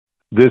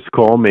This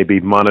call may be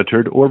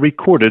monitored or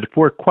recorded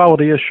for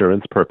quality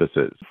assurance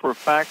purposes. For a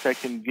fact, I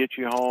can get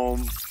you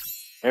home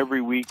every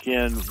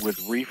weekend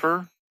with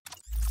reefer.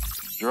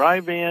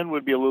 Dry van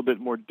would be a little bit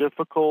more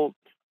difficult.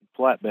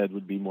 Flatbed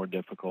would be more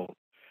difficult.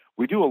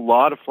 We do a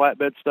lot of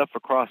flatbed stuff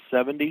across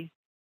 70.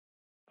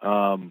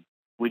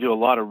 We do a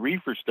lot of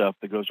reefer stuff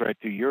that goes right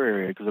through your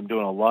area because I'm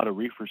doing a lot of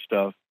reefer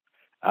stuff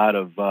out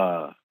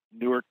of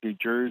Newark, New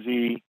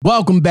Jersey.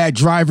 Welcome back,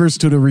 drivers,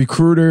 to the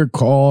Recruiter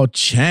Call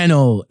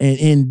channel. And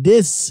in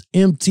this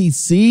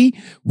MTC,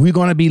 we're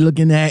going to be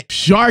looking at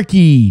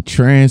Sharkey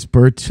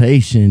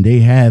Transportation. They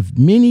have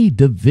many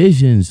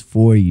divisions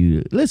for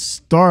you. Let's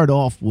start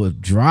off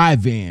with dry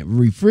van,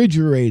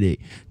 refrigerated.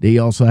 They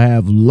also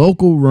have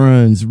local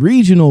runs,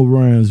 regional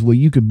runs where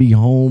you could be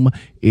home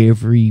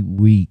every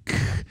week.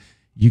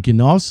 You can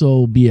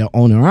also be an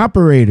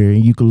owner-operator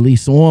and you can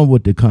lease on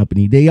with the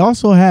company. They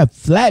also have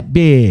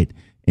flatbed.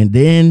 And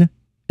then,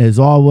 as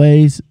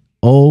always,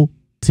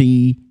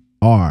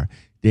 OTR.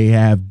 They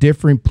have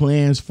different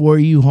plans for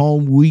you.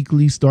 Home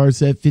weekly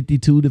starts at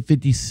 52 to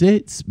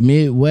 56.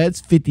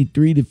 Midwest,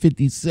 53 to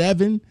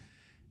 57.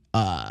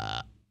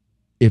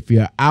 If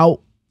you're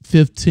out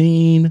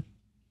 15,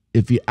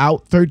 if you're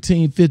out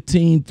 13,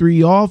 15,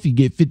 3 off, you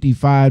get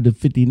 55 to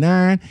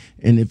 59.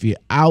 And if you're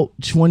out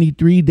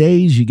 23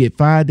 days, you get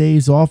 5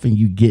 days off and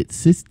you get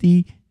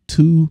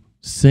 62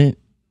 cents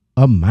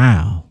a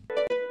mile.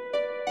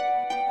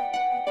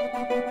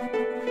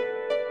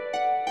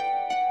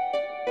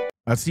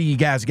 I see you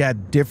guys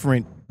got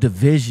different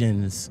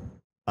divisions,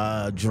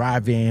 dry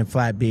van,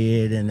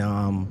 flatbed,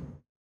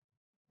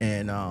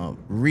 and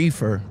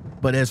reefer.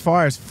 But as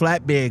far as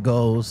flatbed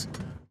goes,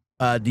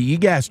 do you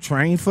guys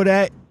train for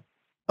that?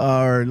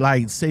 Or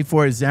like, say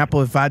for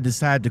example, if I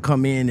decide to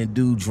come in and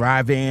do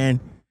dry van,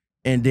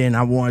 and then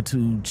I want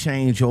to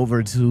change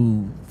over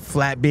to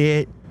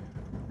flatbed,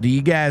 do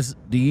you guys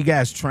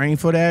train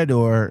for that,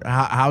 or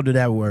how did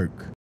that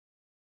work?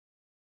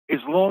 As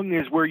long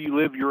as where you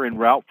live, you're en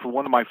route for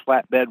one of my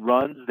flatbed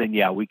runs, then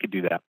yeah, we could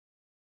do that.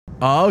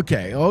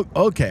 Okay.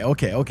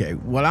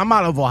 Well, I'm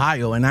out of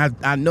Ohio, and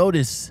I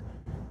noticed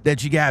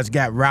that you guys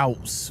got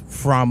routes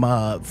from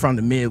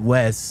the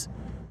Midwest.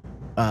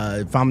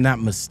 If I'm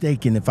not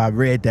mistaken, if I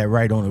read that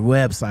right on the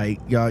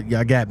website, y'all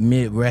got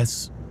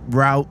Midwest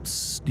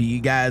routes. Do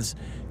you guys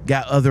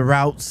got other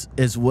routes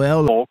as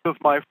well? Bulk of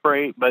my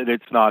freight, but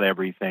it's not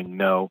everything.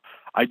 No,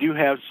 I do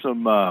have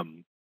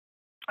some.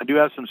 I do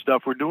have some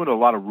stuff. We're doing a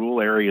lot of rural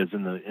areas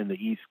in the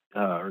east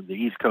or the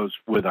East Coast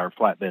with our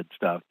flatbed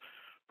stuff.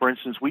 For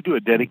instance, we do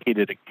a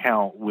dedicated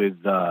account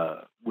with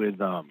a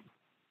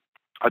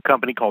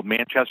company called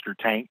Manchester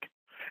Tank,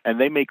 and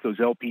they make those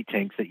LP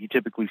tanks that you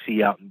typically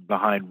see out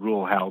behind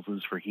rural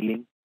houses for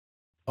heating.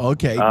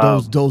 Okay,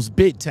 those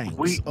big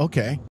tanks.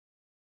 Okay.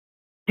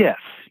 Yes,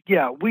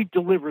 yeah, we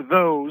deliver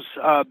those.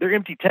 They're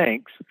empty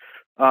tanks,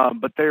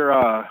 but they're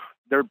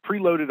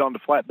preloaded onto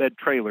flatbed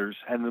trailers,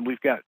 and then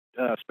we've got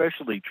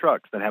specialty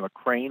trucks that have a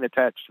crane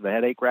attached to the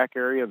headache rack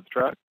area of the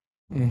truck,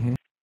 and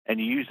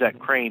you use that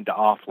crane to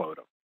offload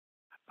them.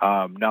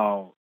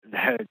 Now,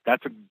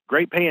 that's a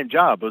great paying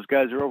job. Those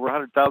guys are over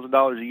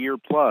 $100,000 a year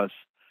plus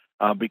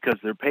because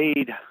they're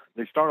paid.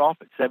 They start off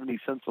at 70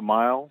 cents a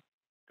mile,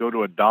 go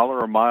to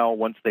 $1 a mile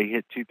once they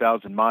hit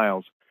 2,000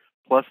 miles,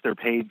 plus they're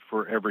paid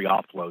for every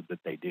offload that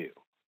they do.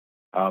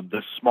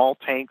 The small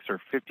tanks are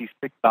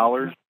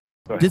 $56.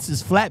 This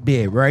is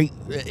flatbed, right?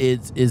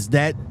 Is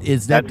that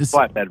That's the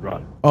flatbed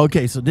run?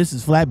 Okay, so this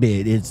is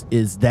flatbed.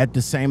 Is that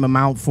the same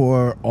amount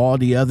for all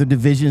the other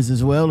divisions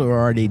as well, or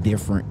are they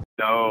different?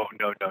 No,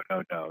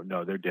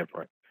 they're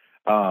different.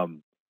 How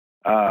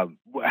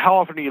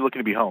often are you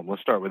looking to be home?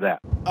 Let's start with that.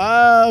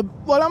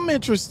 Well, I'm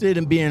interested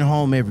in being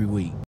home every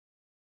week.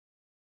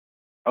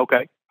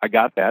 Okay, I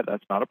got that.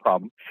 That's not a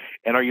problem.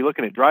 And are you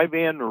looking at dry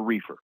van or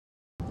reefer?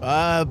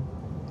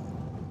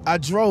 I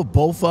drove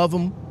both of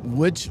them.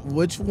 Which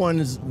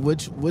one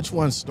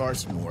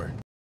starts more?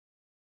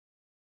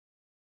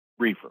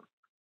 Reefer.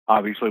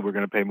 Obviously, we're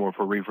going to pay more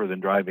for reefer than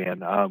dry van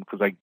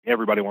because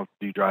everybody wants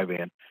to do dry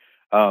van.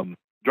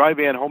 Dry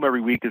van home every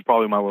week is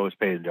probably my lowest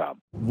paying job.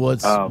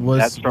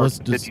 That starts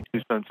at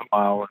 52 cents a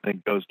mile and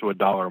then goes to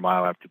 $1 a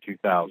mile after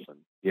 2,000.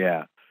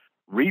 Yeah.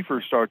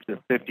 Reefer starts at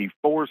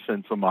 54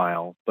 cents a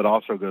mile, but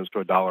also goes to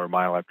 $1 a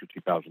mile after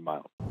 2,000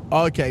 miles.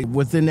 Okay,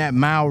 within that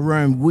mile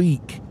run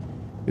week,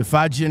 if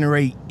I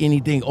generate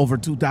anything over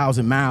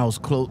 2,000 miles,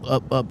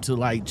 up to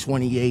like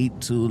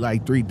 28 to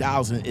like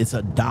 3,000, it's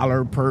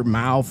 $1 per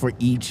mile for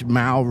each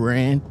mile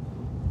ran.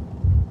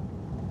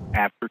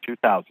 After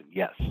 2,000,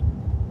 yes.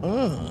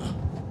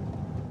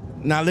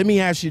 Now let me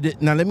ask you.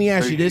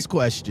 This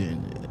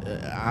question,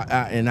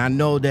 and I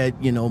know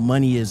that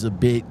money is a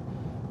big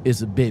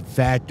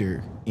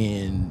factor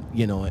in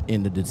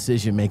in the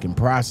decision making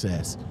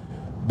process.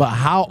 But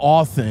how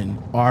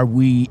often are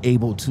we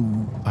able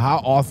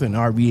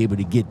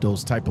to get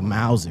those type of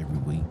miles every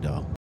week,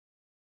 though?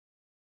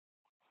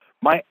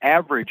 My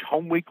average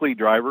home weekly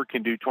driver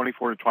can do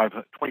 24 to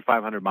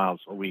 2,500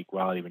 miles a week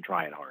without even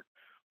trying hard.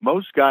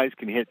 Most guys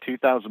can hit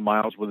 2,000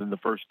 miles within the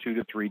first 2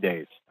 to 3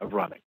 days of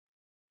running.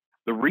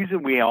 The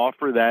reason we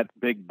offer that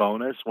big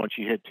bonus once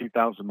you hit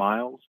 2,000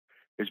 miles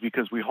is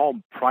because we haul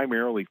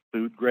primarily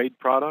food grade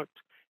product,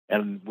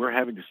 and we're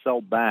having to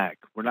sell back.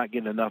 We're not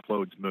getting enough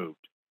loads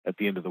moved at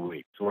the end of the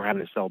week, so we're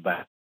having to sell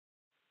back.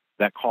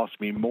 That costs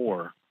me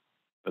more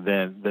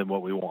than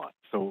what we want.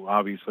 So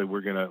obviously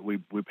we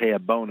pay a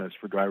bonus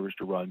for drivers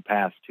to run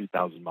past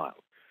 2,000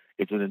 miles.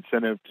 It's an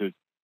incentive to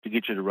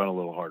get you to run a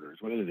little harder.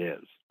 Is what it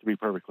is, to be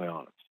perfectly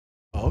honest.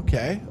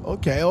 Okay.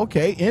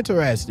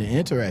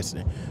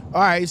 Interesting.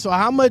 All right. So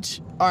how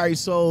much? All right.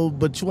 So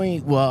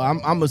between, well,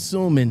 I'm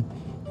assuming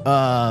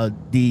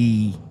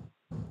the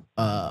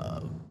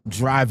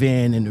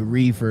drive-in and the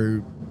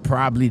reefer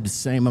probably the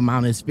same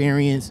amount of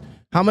experience.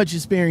 How much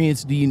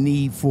experience do you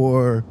need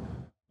for,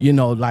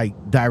 like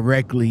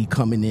directly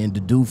coming in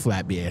to do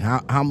flatbed?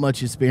 How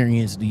much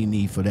experience do you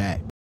need for that?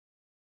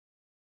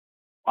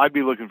 I'd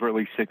be looking for at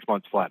least 6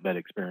 months flatbed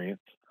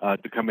experience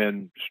to come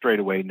in straight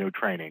away, no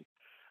training.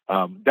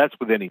 That's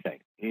with anything.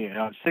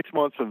 6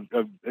 months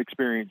of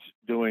experience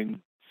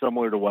doing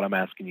similar to what I'm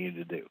asking you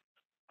to do.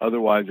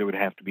 Otherwise, there would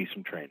have to be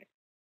some training.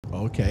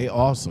 Okay,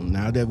 awesome.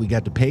 Now that we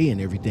got the pay and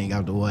everything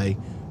out the way,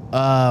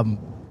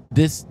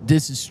 this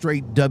is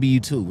straight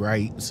W-2,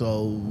 right?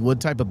 So what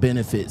type of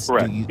benefits?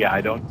 Correct. Yeah,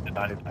 I don't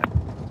deny that.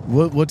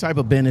 What type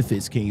of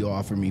benefits can you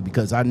offer me?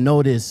 Because I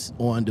noticed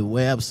on the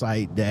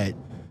website that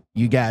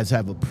you guys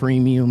have a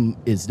premium.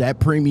 Is that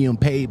premium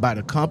paid by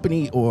the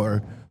company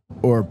or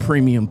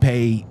premium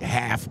paid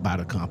half by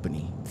the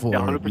company? For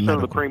 100% of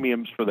the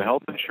premiums for the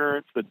health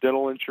insurance, the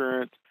dental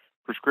insurance,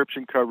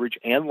 prescription coverage,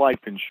 and life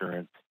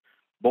insurance,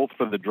 both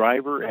for the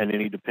driver and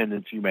any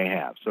dependents you may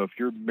have. So if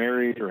you're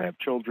married or have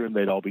children,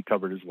 they'd all be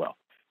covered as well.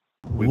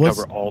 We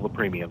cover all the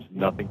premiums.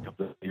 Nothing comes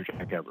out of your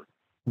check ever.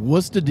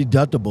 What's the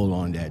deductible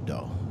on that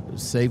though?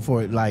 Say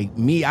for it, like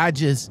me, I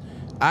just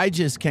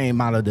came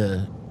out of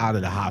the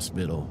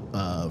hospital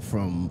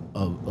from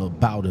a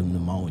bout of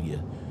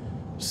pneumonia,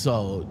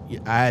 so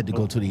I had to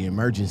go to the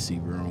emergency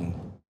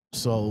room.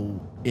 So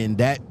in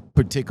that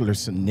particular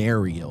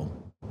scenario,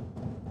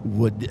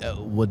 would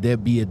there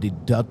be a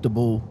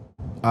deductible?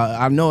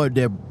 I know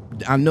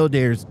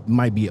there's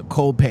might be a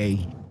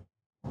copay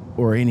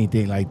or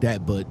anything like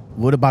that, but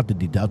what about the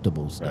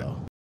deductibles though?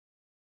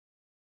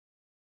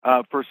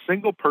 For a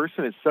single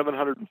person, it's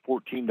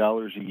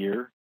 $714 a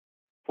year.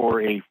 For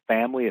a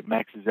family, it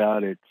maxes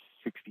out at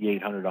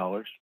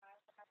 $6,800.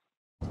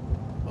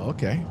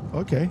 Okay.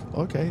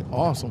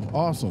 Awesome.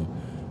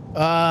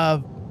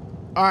 All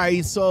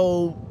right,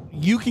 so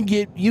you can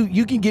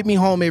get me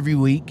home every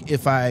week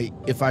if I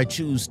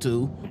choose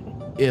to.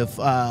 If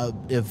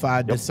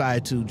I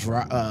decide to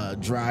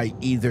drive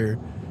either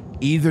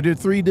the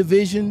 3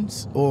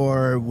 divisions,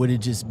 or would it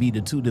just be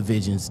the 2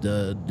 divisions,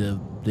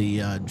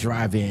 the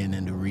drive-in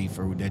and the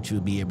reefer, that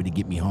you'll be able to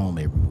get me home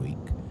every week?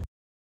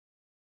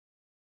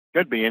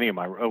 Could be any of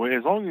my,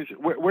 as long as,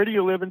 where do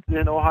you live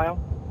in Ohio?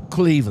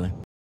 Cleveland.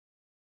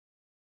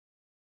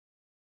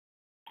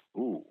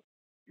 Ooh,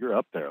 you're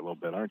up there a little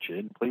bit, aren't you?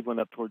 Isn't Cleveland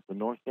up towards the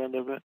north end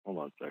of it? Hold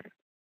on a second.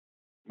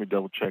 Let me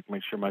double check,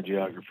 make sure my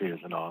geography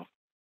isn't off.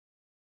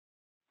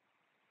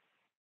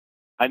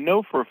 I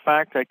know for a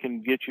fact I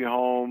can get you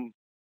home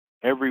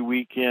every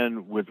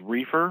weekend with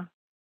reefer.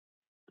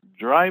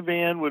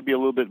 Drive-in would be a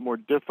little bit more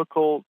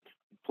difficult.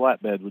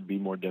 Flatbed would be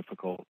more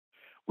difficult.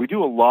 We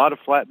do a lot of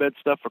flatbed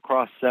stuff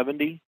across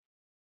 70.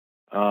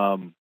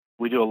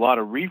 We do a lot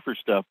of reefer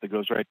stuff that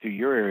goes right through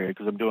your area,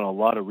 because I'm doing a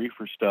lot of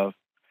reefer stuff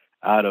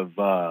out of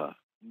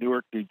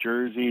Newark, New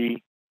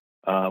Jersey.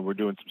 We're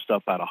doing some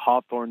stuff out of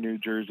Hawthorne, New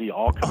Jersey,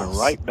 all coming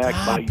right back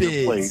by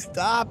your place.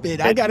 Stop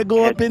it! I gotta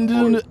go up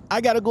into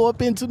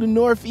the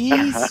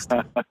Northeast.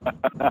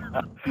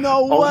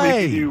 No way. Only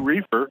if you do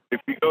reefer.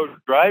 If you go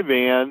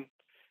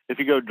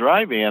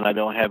drive-in, I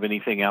don't have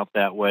anything out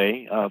that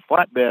way.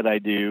 Flatbed, I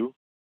do.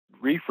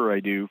 Reefer, I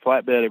do.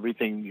 Flatbed,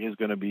 everything is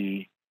going to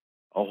be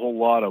a whole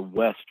lot of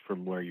west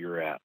from where you're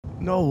at.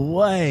 No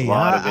way.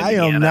 I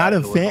am not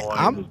a fan.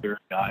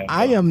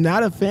 I am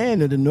not a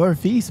fan of the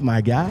Northeast,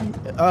 my guy.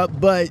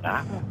 But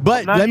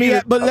let me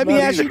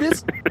ask you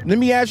this. Let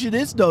me ask you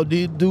this though.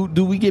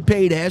 Do we get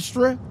paid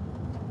extra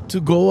to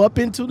go up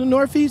into the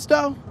Northeast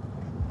though?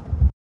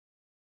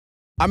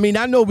 I mean,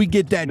 I know we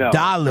get that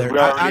dollar.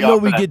 I know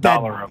we get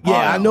that.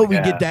 I know we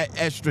get that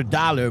extra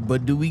dollar.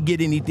 But do we get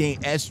anything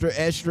extra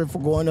for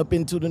going up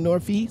into the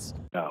Northeast?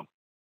 No.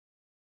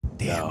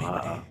 Damn it.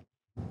 Man.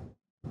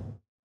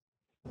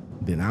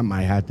 Then I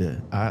might have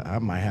to. I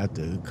might have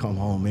to come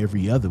home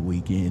every other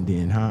weekend.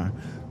 Then, huh?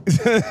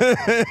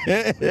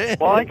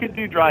 Well, I could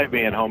do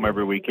drive-in home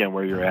every weekend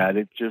where you're at.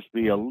 It'd just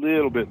be a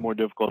little bit more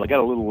difficult. I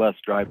got a little less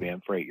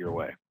drive-in freight your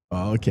way.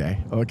 Okay.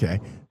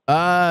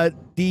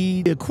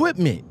 The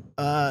equipment.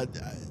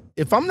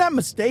 If I'm not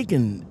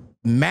mistaken,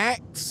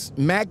 Mac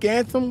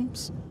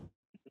Anthems.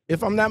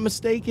 If I'm not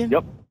mistaken.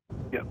 Yep.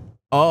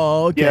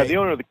 Oh, okay. Yeah, the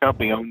owner of the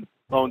company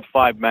owns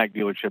 5 Mac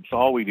dealerships.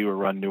 All we do are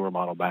run newer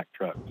model Mac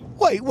trucks.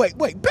 Wait.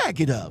 Back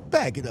it up.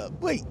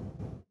 Wait.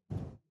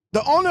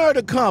 The owner of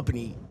the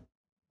company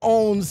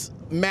owns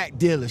Mac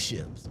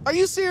dealerships. Are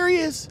you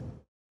serious?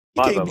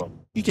 5 of them.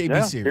 You can't be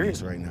Yeah, serious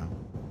serious. right now.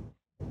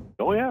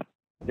 Oh yeah,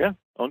 yeah.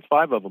 Owns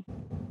 5 of them.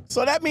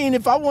 So that means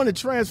if I want to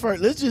transfer,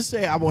 let's just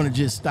say I want to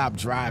just stop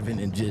driving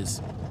and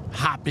just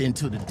hop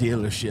into the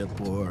dealership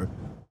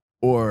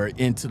or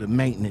into the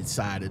maintenance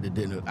side of the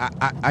dealer.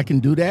 I can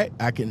do that.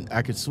 I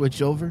can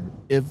switch over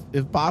if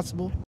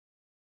possible.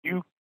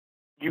 You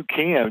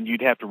can.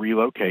 You'd have to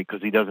relocate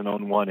because he doesn't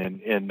own one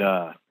in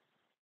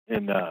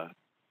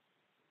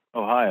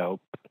Ohio.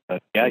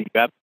 Yeah, you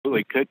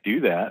absolutely could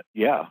do that.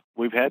 Yeah,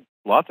 we've had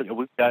lots of.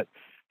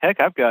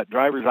 I've got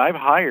drivers I've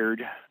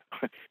hired.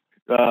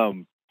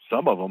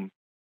 Some of them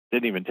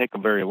didn't even take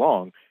them very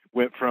long.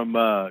 Went from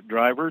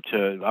driver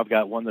to, I've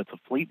got one that's a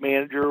fleet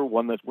manager,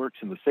 one that works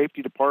in the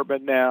safety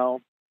department now.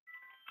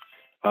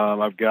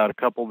 I've got a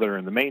couple that are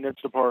in the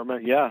maintenance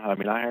department. Yeah, I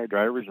mean, I hire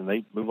drivers and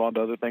they move on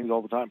to other things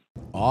all the time.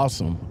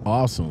 Awesome.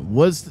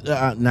 What's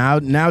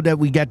now that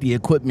we got the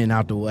equipment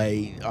out the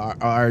way,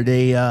 are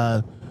they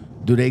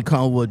do they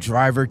come with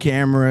driver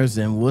cameras,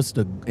 and what's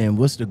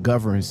the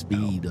governing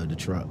speed of the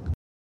truck?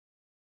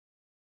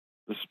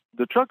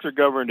 The trucks are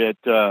governed at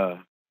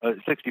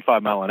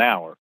 65 mile an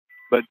hour,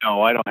 but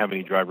no, I don't have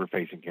any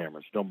driver-facing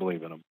cameras. Don't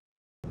believe in them.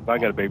 If I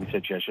got to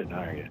babysit you, I shouldn't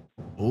hire you.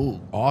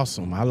 Oh,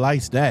 awesome! I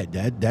like that.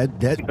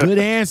 That good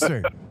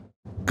answer.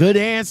 Good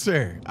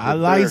answer. I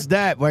like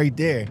that right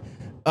there.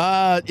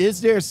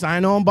 Is there a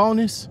sign-on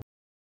bonus?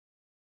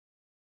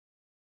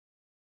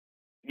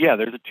 Yeah,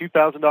 there's a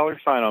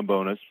 $2,000 sign-on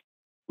bonus.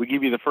 We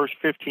give you the first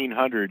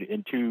 $1,500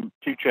 in two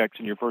checks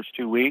in your first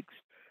 2 weeks.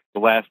 The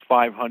last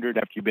 $500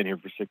 after you've been here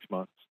for 6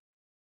 months.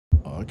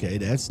 Okay,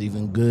 that's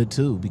even good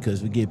too,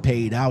 because we get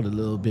paid out a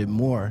little bit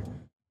more.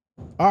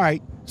 All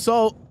right,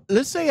 so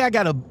let's say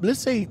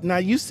now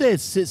you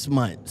said 6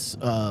 months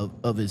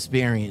of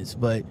experience,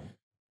 but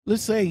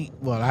let's say,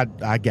 well,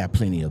 I got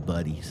plenty of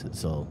buddies,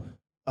 so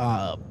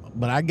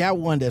but I got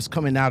one that's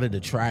coming out of the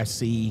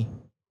TRCC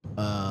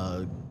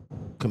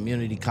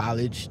Community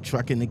College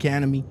Trucking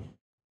Academy.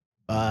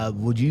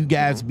 Would you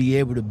guys be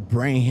able to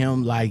bring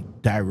him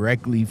like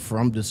directly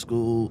from the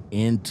school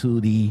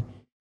into the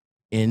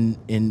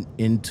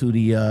into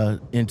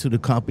the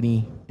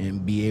company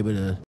and be able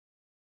to?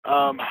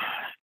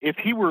 If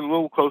he were a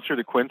little closer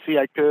to Quincy,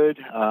 I could.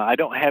 I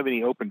don't have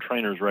any open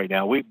trainers right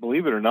now. We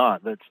believe it or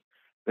not,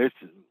 there's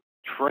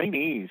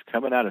trainees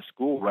coming out of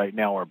school right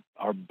now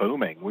are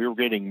booming. We're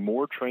getting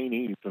more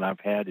trainees than I've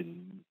had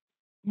in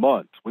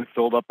months. We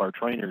filled up our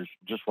trainers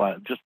just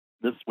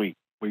this week.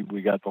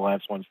 We got the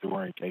last ones through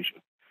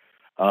orientation.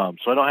 So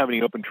I don't have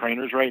any open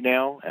trainers right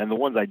now. And the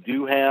ones I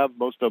do have,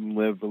 most of them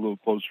live a little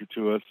closer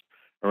to us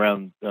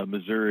around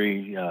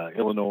Missouri,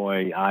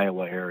 Illinois,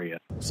 Iowa area.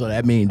 So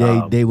that means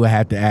they will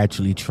have to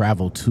actually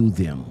travel to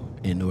them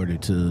in order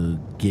to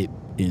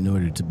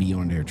be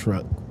on their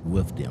truck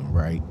with them,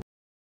 right?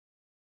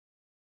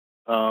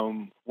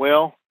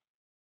 Well,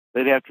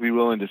 they'd have to be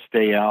willing to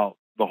stay out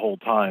the whole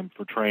time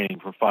for training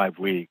for 5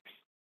 weeks.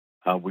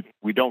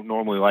 We don't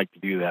normally like to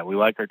do that. We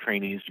like our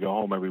trainees to go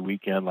home every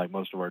weekend, like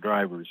most of our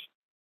drivers.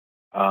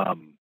 I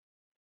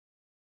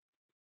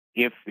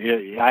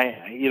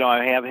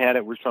have had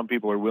it where some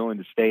people are willing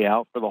to stay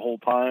out for the whole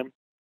time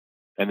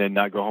and then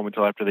not go home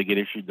until after they get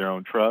issued their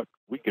own truck.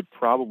 We could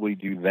probably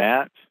do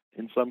that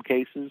in some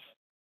cases.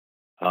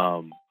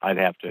 I'd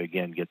have to,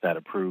 again, get that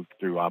approved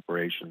through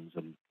operations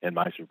and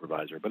my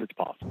supervisor, but it's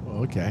possible.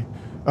 Okay.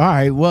 All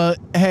right. Well,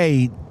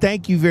 hey,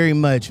 thank you very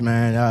much,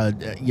 man.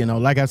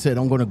 Like I said,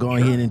 I'm going to go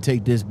ahead and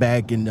take this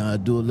back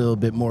and do a little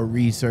bit more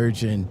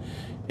research and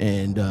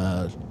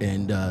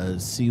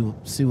see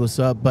what's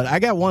up. But I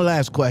got one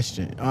last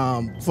question.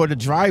 For the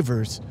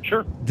drivers,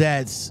 sure,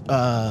 that's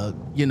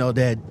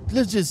that,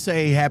 let's just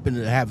say, happen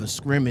to have a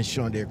skirmish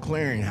on their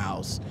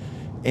clearinghouse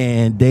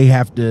and they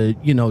have to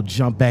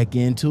jump back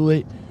into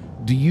it.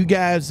 Do you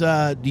guys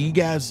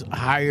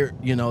hire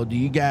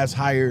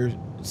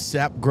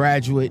SAP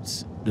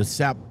graduates, the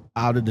SAP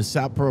out of the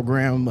SAP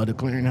program of the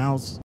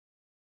clearinghouse?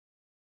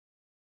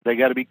 They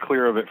got to be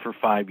clear of it for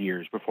 5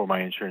 years before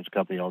my insurance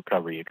company will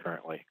cover you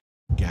currently.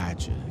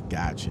 Gotcha.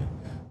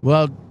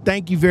 Well,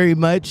 thank you very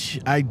much.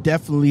 I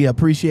definitely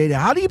appreciate it.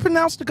 How do you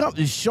pronounce the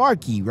company?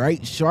 Sharkey,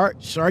 right?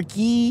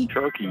 Sharkey?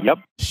 Sharkey, yep.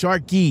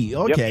 Sharkey,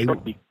 okay. Yep,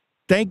 Sharkey.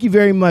 Thank you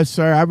very much,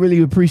 sir. I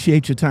really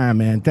appreciate your time,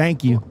 man.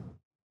 Thank you.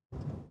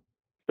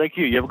 Thank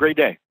you. You have a great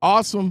day.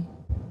 Awesome.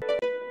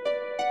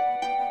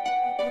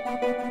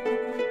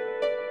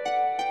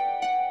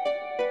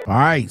 All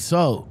right,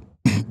 so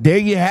there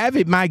you have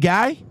it, my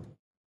guy.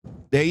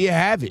 There you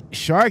have it,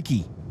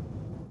 Sharkey.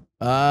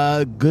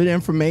 Good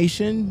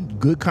information,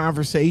 good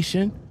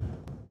conversation.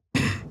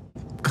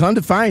 Come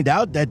to find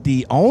out that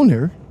the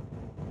owner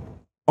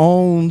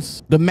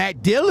owns the Mac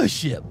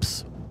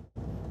dealerships.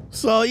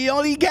 So he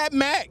only got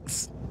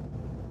Macs.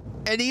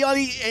 And he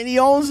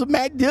owns a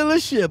Mac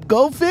dealership.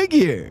 Go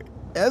figure.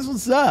 That's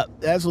what's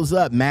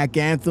up. Mac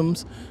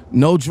anthems,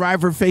 no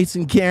driver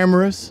facing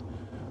cameras.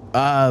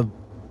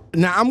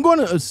 Now I'm going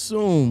to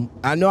assume,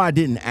 I know I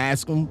didn't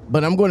ask him,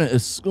 but I'm going to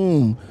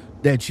assume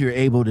that you're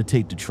able to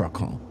take the truck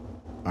home.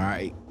 All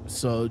right.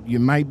 So you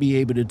might be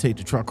able to take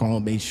the truck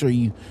home. Make sure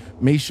you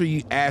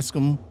ask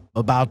them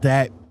about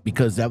that,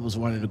 because that was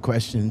one of the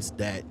questions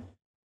that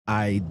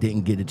I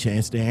didn't get a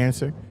chance to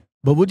answer.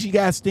 But what you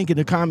guys think in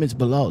the comments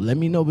below? Let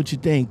me know what you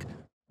think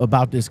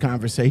about this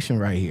conversation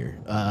right here.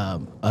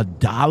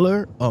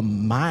 $1 a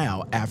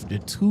mile after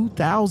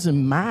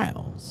 2,000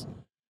 miles.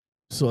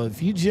 So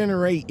if you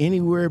generate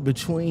anywhere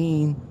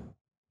between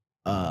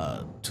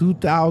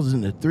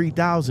 2,000 to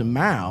 3,000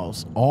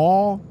 miles,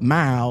 all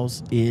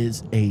miles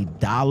is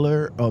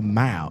 $1 a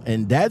mile,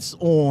 and that's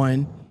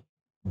on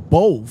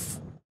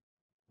both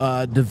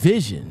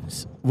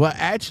divisions. Well,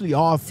 actually,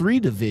 all three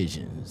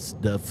divisions: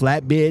 the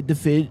flatbed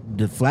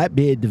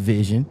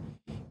division,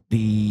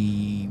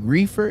 the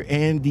reefer,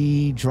 and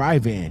the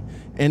drive-in.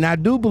 And I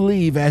do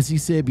believe, as he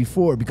said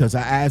before, because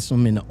I asked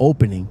him in the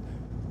opening,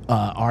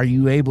 are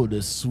you able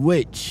to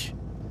switch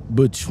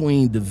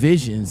between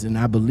divisions? And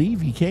I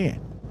believe you can.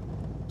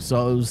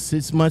 So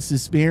 6 months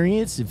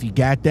experience, if you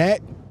got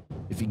that,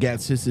 if you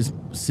got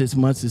six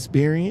months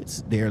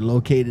experience, they're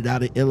located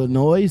out of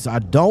Illinois. I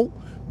don't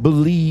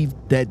believe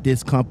that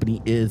this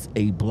company is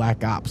a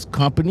black ops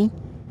company,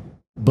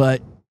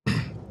 but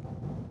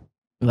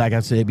like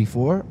I said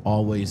before,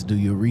 always do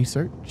your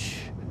research.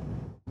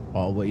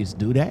 Always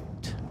do that.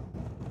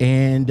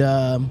 And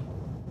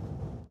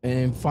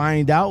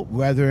find out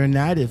whether or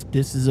not if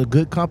this is a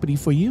good company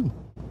for you.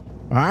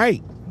 All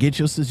right, get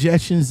your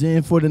suggestions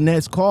in for the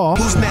next call.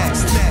 Who's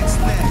next?